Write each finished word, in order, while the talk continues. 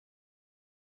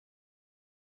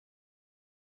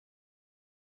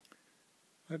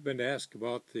I've been asked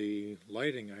about the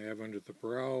lighting I have under the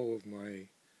brow of my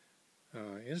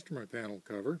instrument panel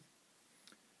cover,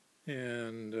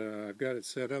 and I've got it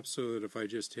set up so that if I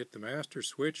just hit the master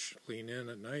switch, lean in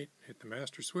at night, hit the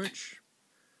master switch,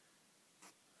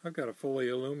 I've got a fully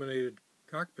illuminated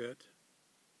cockpit,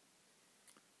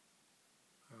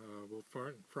 both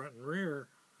front and rear,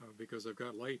 because I've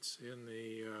got lights in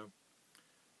the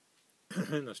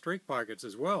in the strake pockets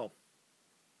as well.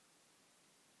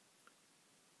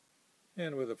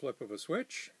 And with a flip of a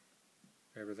switch,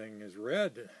 everything is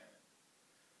red,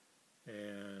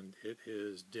 and it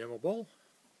is dimmable.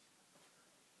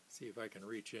 See if I can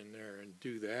reach in there and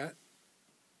do that.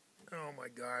 Oh my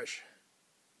gosh.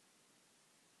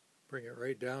 Bring it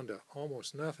right down to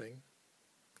almost nothing.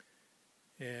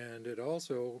 And it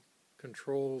also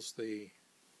controls the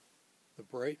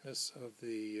brightness of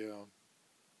the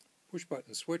push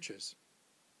button switches.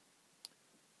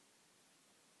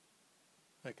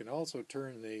 I can also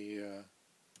turn the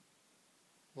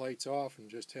lights off and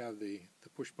just have the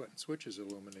push button switches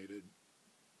illuminated.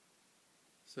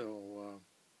 So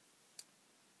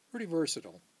pretty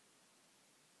versatile.